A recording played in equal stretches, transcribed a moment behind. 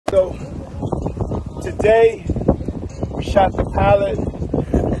So today we shot the pilot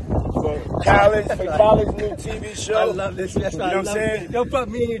for Khaled's new TV show. I love this. That's what you know what I'm saying? Don't put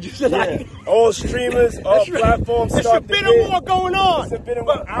me in you just like all streamers, all platforms. There's a bidding war going on. It's a bidding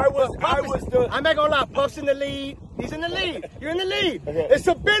war. I'm not gonna lie. Puff's in the lead. He's in the lead. You're in the lead. Okay. It's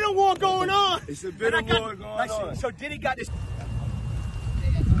a bidding war going on. It's a bidding war going on. So Diddy got this.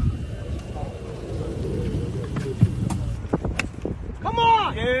 Come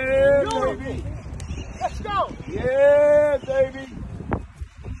on! Yeah, Beautiful. baby. Let's go! Yeah, baby.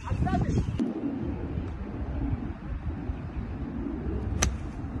 I love it.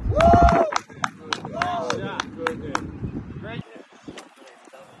 Woo! Good shot. Good. Great.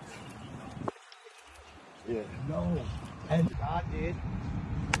 Yeah. No. And I did.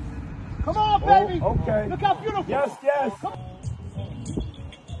 Come on, baby. Oh, okay. Look how beautiful. Yes, yes.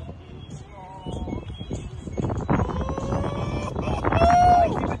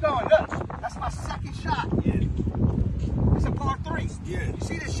 Keep it going. Look, that's my second shot. Yeah. It's a par 3. Yeah. You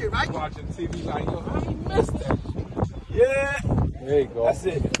see this shit, right? Watching TV like, yo, how you missed that shit? Yeah. There you go. That's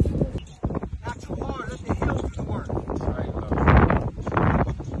it. Not too hard. Let the hill do the work. Right,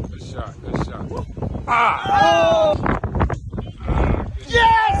 love. Good shot. Good shot. Ah! Oh!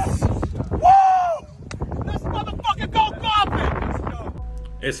 Yes! Woo! Let's motherfucking go golfing! Let's go.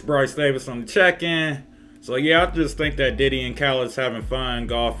 It's Bryce Davis on the check-in. So yeah, I just think that Diddy and Khaled's having fun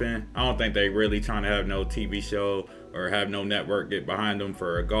golfing. I don't think they really trying to have no TV show or have no network get behind them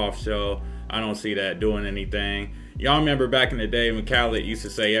for a golf show. I don't see that doing anything. Y'all remember back in the day when Khaled used to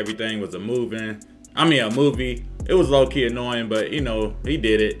say everything was a movie. It was low-key annoying, but you know, he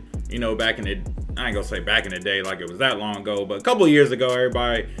did it. You know, back in the, I ain't gonna say back in the day like it was that long ago, but a couple of years ago,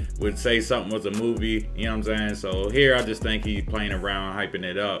 everybody would say something was a movie, you know what I'm saying? So here, I just think he's playing around, hyping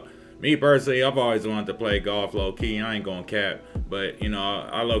it up. Me personally, I've always wanted to play golf low-key. I ain't gonna cap, but you know,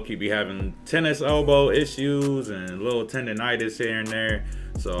 I low-key be having tennis elbow issues and little tendonitis here and there.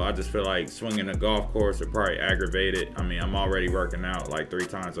 So I just feel like swinging a golf course would probably aggravate it. I mean, I'm already working out like 3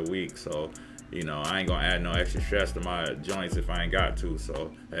 times a week, so you know, I ain't gonna add no extra stress to my joints if I ain't got to.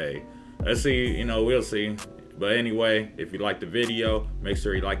 So hey, let's see, you know, we'll see. But anyway, if you like the video, make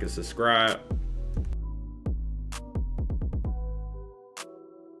sure you like and subscribe.